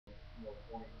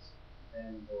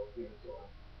then they'll give it to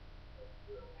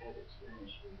the head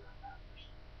experience leader on that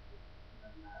person,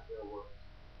 and then they'll work.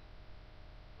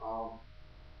 Um,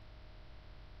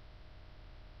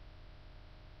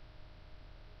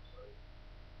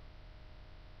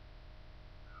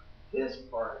 this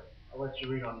part, I'll let you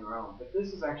read on your own, but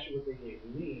this is actually what they gave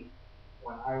me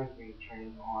when I was being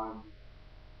trained on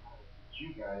how to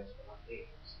teach you guys about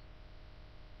apes.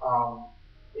 Um,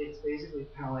 it's basically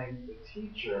telling the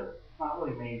teacher, it's not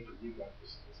really made for you guys,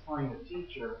 it's telling the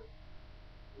teacher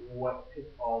what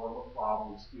pitfalls or what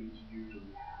problems students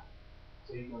usually have.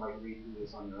 So you can like read through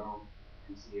this on your own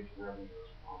and see if you have any of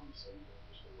those problems so you're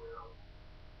just aware of them.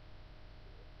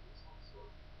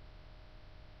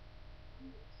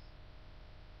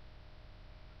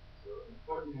 So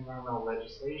important environmental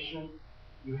legislation,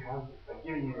 you have, I've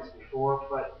given you this before,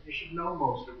 but you should know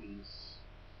most of these.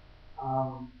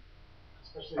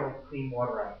 Especially like the Clean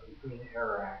Water Act, the Clean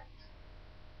Air Act,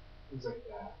 things like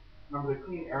that. Remember the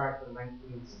Clean Air Act of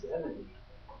 1970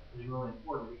 is really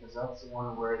important because that's the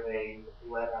one where they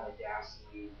let out a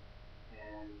gasoline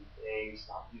and they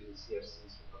stopped using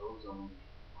CFCs for ozone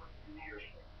and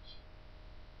hairsprayers.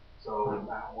 So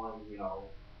that one, really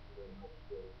helps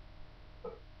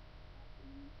with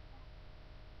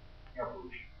air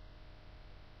pollution.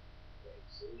 Okay,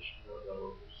 so we should know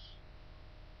those.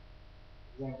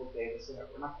 Example data set.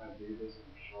 We're not going to do this.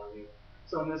 I'm showing you.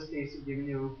 So in this case, I'm giving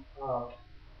you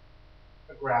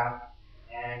a graph,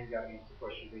 and you got to answer the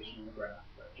question based on the graph.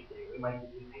 Okay, it might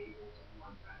be a table, something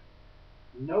like that.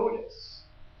 Notice,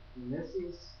 and this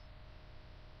is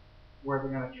where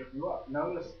they're going to trip you up.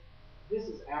 Notice this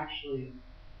is actually,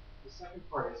 the second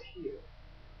part is here.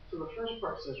 So the first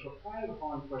part says, reply to the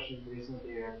following questions based on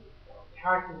the data.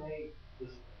 Calculate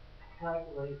this,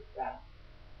 calculate that,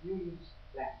 use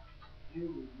that,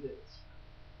 do this.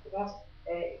 But that's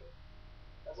A.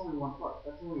 That's only one part.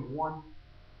 That's only one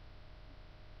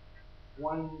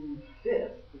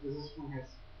fifth, because this one has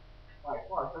 5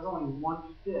 parts. That's only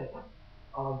 1/5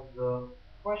 of the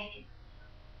question.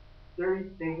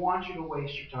 They want you to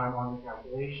waste your time on the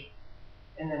calculation.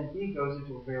 And then B goes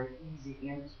into a very easy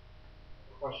answer.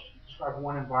 The question, describe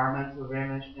one environmental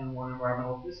advantage and one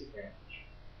environmental disadvantage.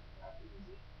 That's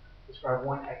easy. Describe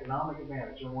one economic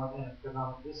advantage and one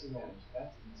economic disadvantage.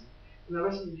 That's easy. And the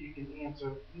rest of them you can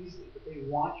answer easily, but they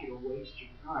want you to waste your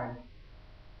time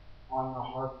on the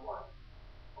hard part,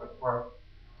 or the part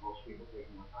most people take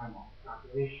more time on,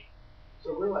 calculation.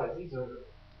 So realize these are,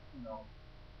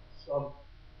 sub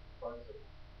parts of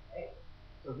A.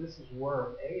 So this is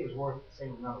worth, A is worth the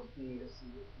same amount as B, as C,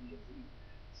 as D, as E.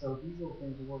 So these little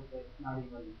things are worth like not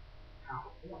even half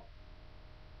a point.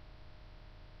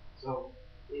 So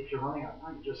if you're running out of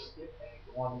time, just skip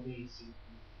A, go on to B, C, D,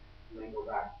 and then go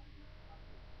back.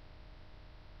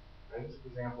 Right? This is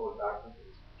an example of document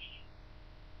question.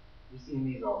 You've seen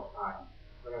these all the time.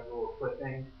 Like a little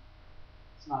clipping.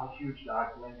 It's not a huge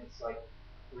document. It's like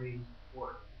 3-4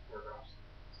 paragraphs.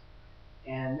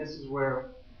 And this is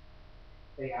where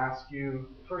they ask you,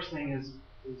 the first thing is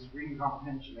reading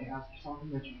comprehension. They ask you something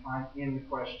that you find in the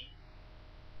question.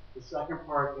 The second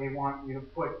part, they want you to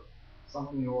put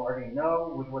something you already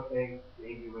know with what they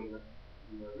gave you in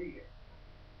the reading.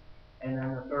 And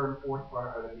then the third and fourth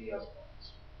part are the BS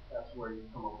parts. That's where you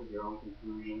come up with your own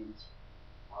conclusions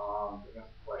against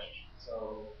the question.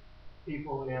 So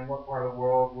people in what part of the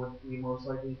world would be most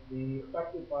likely to be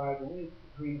affected by the link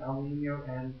between El Nino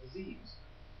and disease?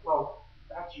 Well,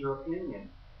 that's your opinion.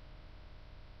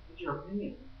 It's your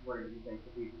opinion where you think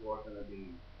the people are going to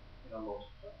be most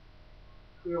affected.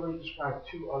 Clearly describe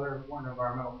 2 other important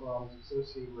environmental problems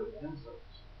associated with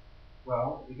enzymes.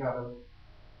 Well, we got a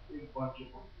big bunch of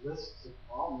lists of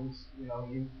problems.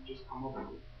 You just come up with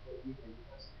what you think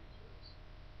the best answer is.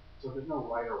 So there's no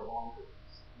right or wrong to this.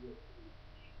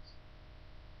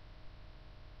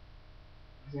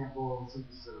 Example,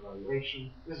 synthesis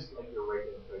evaluation. This is like your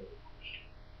regular question.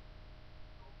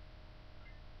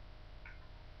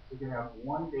 So you can have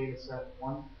one data set,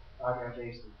 one diagram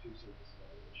based and 2 synthesis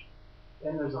evaluation.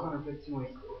 Then there's 115 ways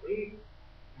to go 8.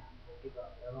 I told you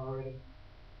about that already.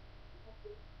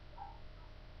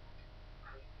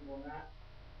 On that.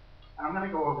 And I'm going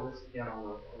to go over this again on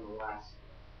the last.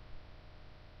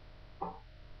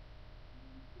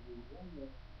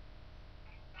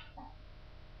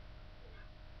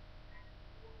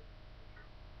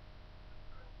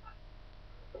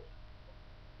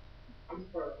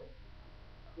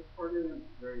 This part isn't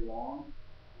very long,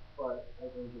 but I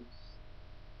think it's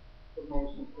the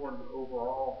most important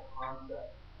overall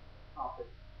concept topic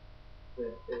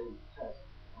that they test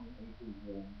on the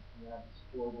APGM, and that's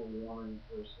global warming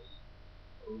versus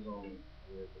ozone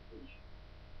layer depletion.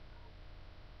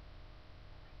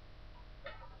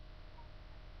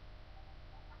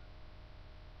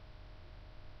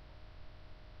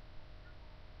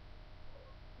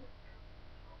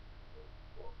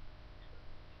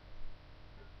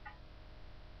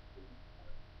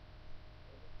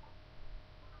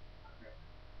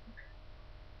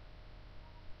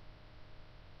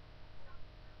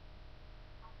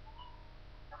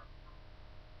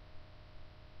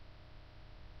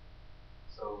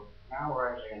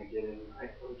 didn't, I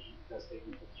told you because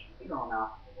taking pictures. You know,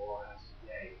 now for the last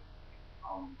day,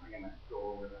 I'm gonna go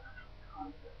over the actual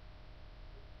content.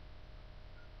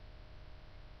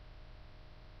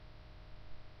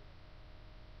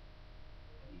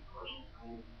 Any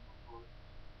questions?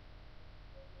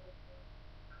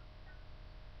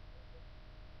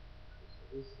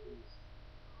 So this is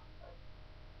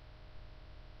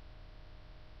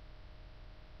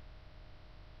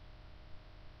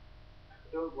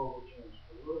those global change.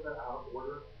 A little bit out of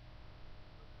order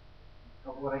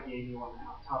of what I gave you on the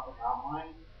topic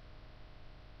outline.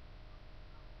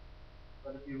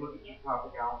 But if you look at your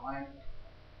topic outline,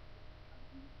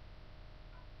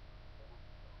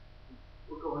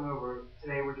 we're going over,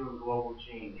 today we're doing global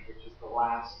change, which is the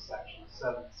last section, the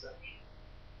seventh section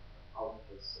of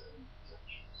this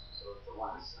section. So it's the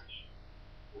last section,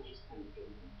 which is 10 to 15%.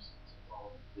 So it's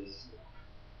all this stuff.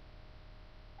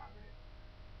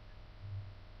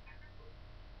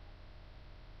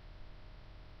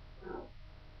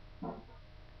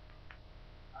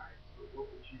 Alright, so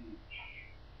global change.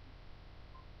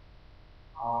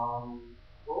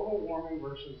 Global warming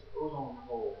versus ozone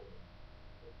hole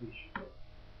depletion.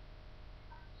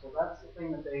 So that's the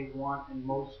thing that they want, and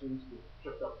most students get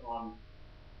tripped up on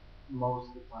most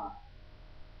of the time.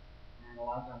 And a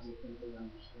lot of times they think they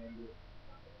understand it.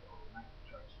 And I can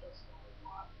try to stress it a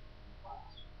lot in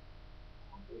class.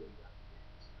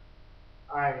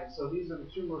 Alright, so these are the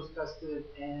two most tested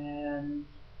and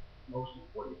most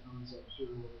important concepts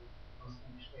you must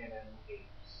understand in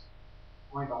apes.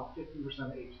 Only about 50%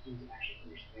 of ape students actually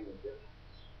understand the difference.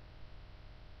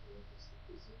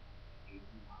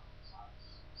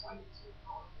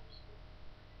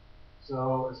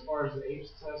 So as far as the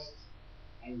apes test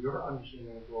and your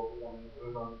understanding of global warming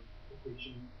and ozone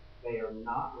depletion, they are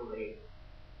not related.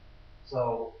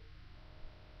 So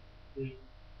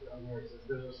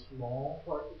there's a small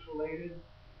part that's related,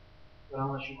 but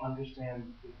unless you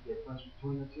understand the difference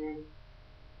between the two,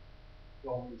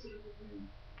 don't consider the thing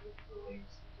that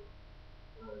relates to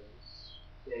it.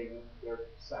 Because they're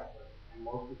separate, and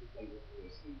most people think that they're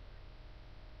the same thing.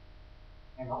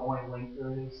 And the only link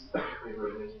there is, whatever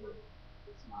it is, but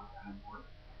it's not that important,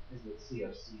 is that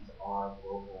CFCs are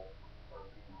global or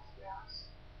greenhouse gas.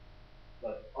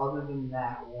 But other than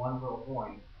that one little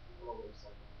point, all those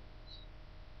separate things.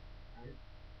 Right?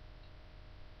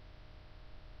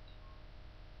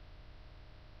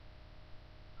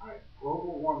 Alright,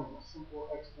 global warming, a simple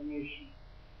explanation.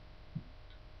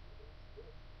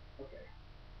 Okay.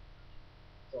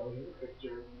 So here's a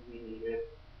picture, we need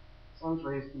it. Sun's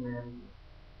rays come in,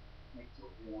 makes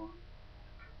it warm.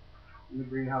 And the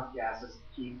greenhouse gases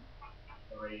keep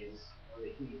the rays, or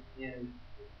the heat in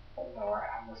our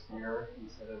atmosphere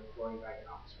instead of going back in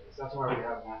outer space. That's why we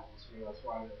have an atmosphere, that's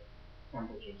why the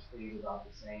temperature stays about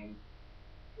the same,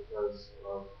 because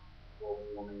of global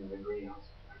warming and the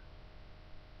greenhouse effect.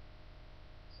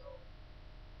 So,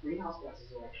 greenhouse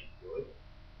gases are actually good.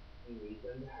 We need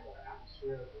them to have our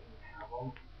atmosphere. If we didn't have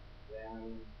them,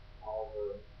 then all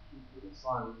the heat from the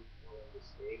sun will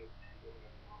escape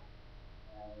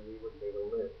and we wouldn't be able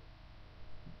to live.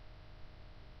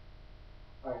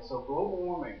 Alright, so global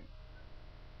warming.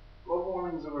 Global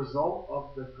warming is a result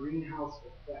of the greenhouse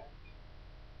effect.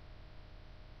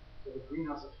 So the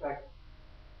greenhouse effect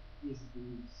is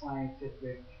the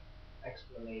scientific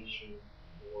explanation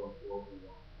for global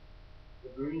warming. The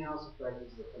greenhouse effect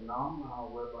is the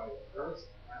phenomenon whereby the Earth's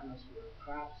atmosphere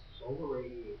traps solar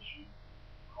radiation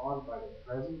caused by the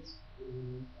presence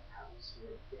in the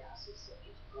atmosphere of gases such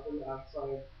as carbon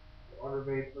dioxide, water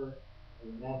vapor,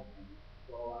 and methane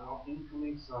to allow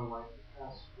incoming sunlight to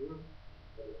pass through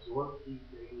but absorb heat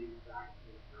radiated back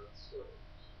to the Earth's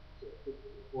surface. So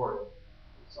before it,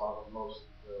 we saw that most of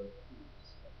the heat is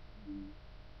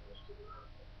most of the Earth.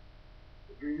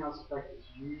 The greenhouse effect is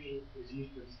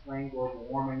used to explain global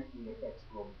warming and the effects of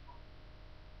global warming.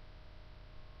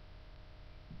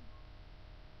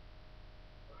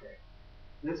 Okay,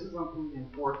 this is something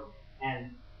important,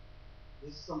 and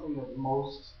this is something that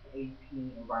most AP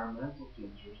environmental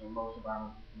teachers and most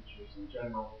environmental teachers in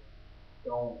general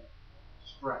don't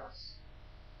stress.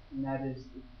 And that is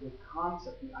the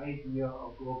concept, the idea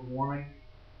of global warming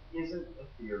isn't a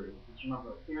theory. Because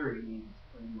remember, a theory means it's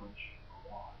pretty much a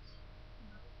law. It's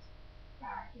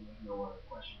fact, and there's no other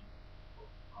question.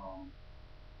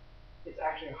 It's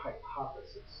actually a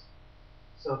hypothesis.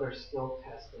 So they're still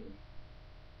testing it.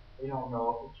 They don't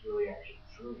know if it's really actually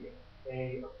true yet.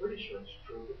 They are pretty sure it's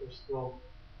true, but there's still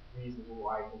reasons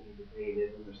why it can be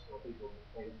debated, and there's still people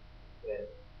who think that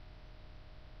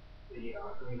the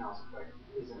greenhouse effect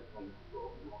isn't linked to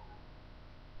global warming.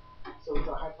 So it's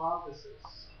a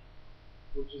hypothesis.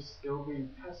 which is still being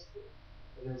tested.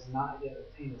 It has not yet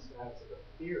attained the status of a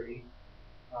theory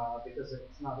because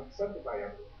it's not accepted by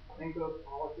everyone. Think of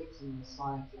politics and the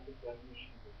scientific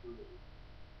definition of truth.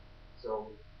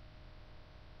 So,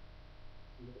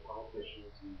 think of the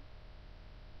politicians.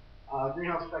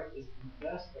 Greenhouse effect is the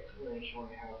best explanation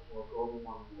we have for global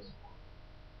warming this morning.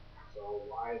 So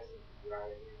why is it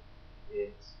driving?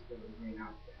 It's because of the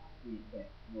greenhouse effect. We think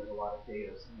and there's a lot of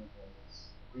data saying that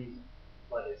it's the reason,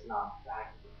 but it's not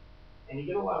factual. And you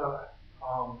get a lot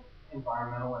of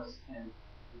environmentalists and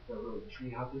the really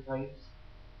tree hugger types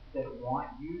that want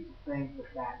you to think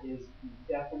that that is the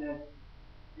definite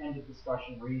end of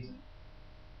discussion reason,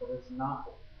 but it's not.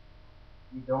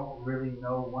 We don't really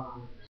know 100%